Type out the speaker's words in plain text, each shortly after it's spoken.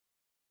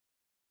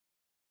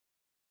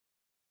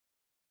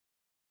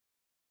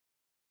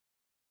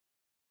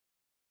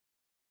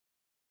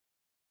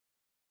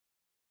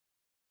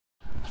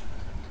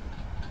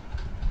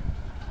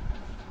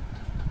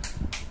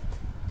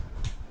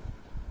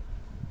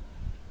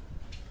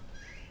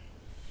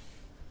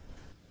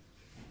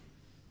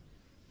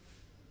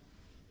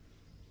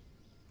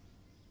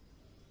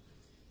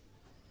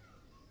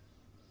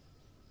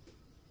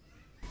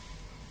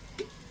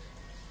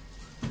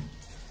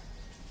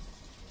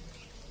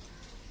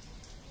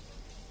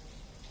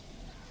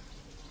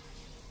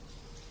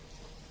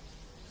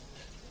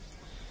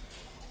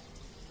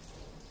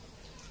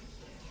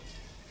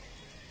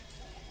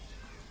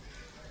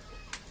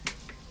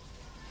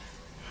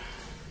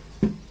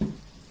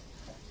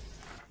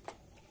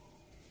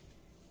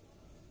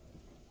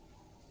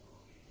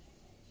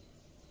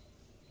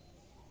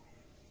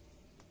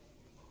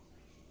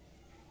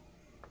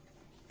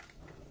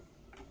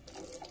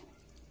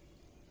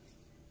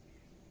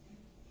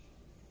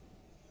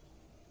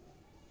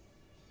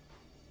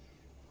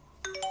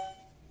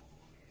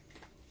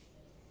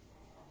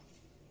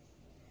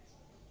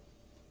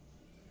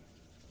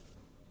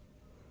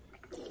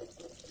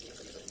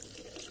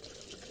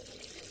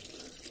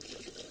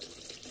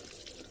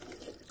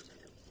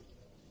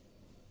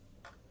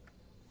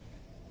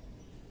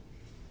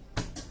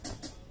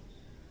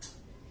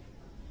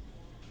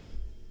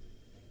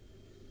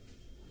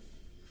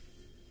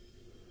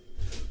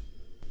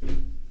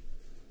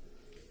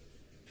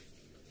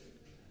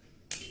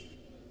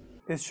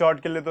इस शॉट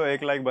के लिए तो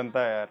 1 लाइक बनता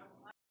है यार।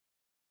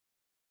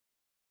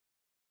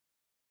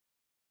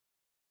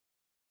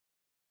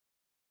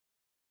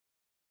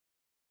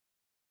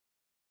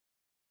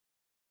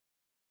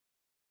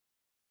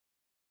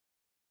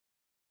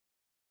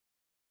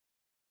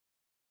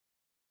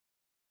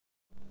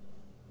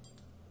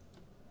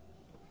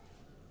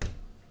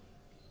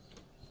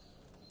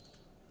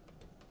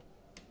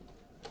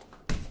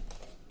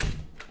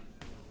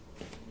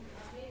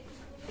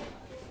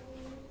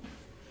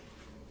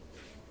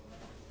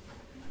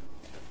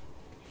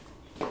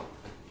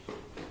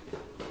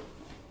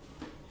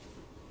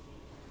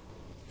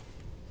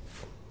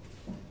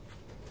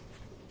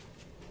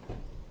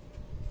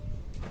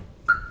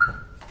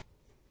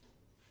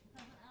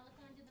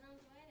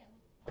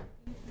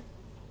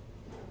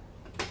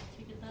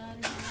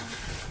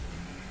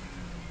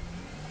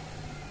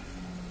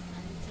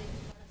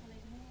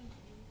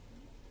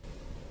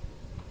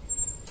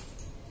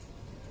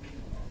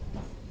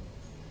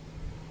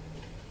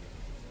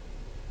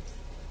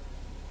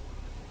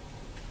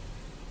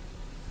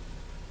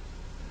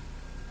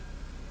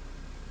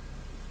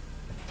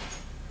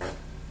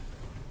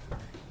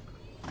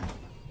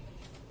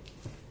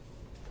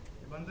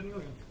 बंद नहीं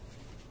होगी।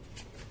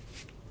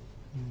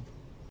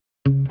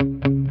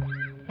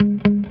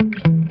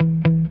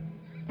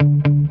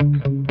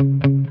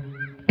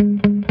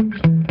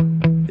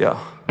 Yeah.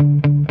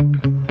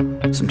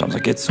 Sometimes I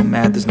get so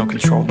mad, there's no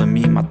controlling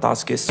me. My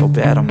thoughts get so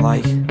bad, I'm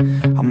like,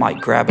 I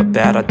might grab a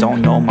bat, I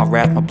don't know. My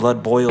wrath, my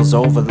blood boils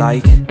over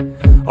like,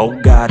 oh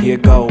God, here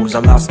goes. I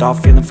lost all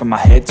feeling from my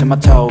head to my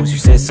toes. You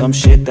said some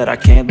shit that I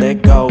can't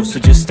let go, so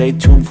just stay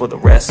tuned for the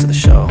rest of the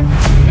show.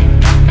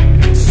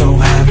 So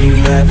have you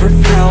ever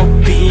felt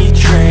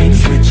betrayed?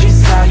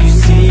 Switches how you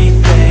see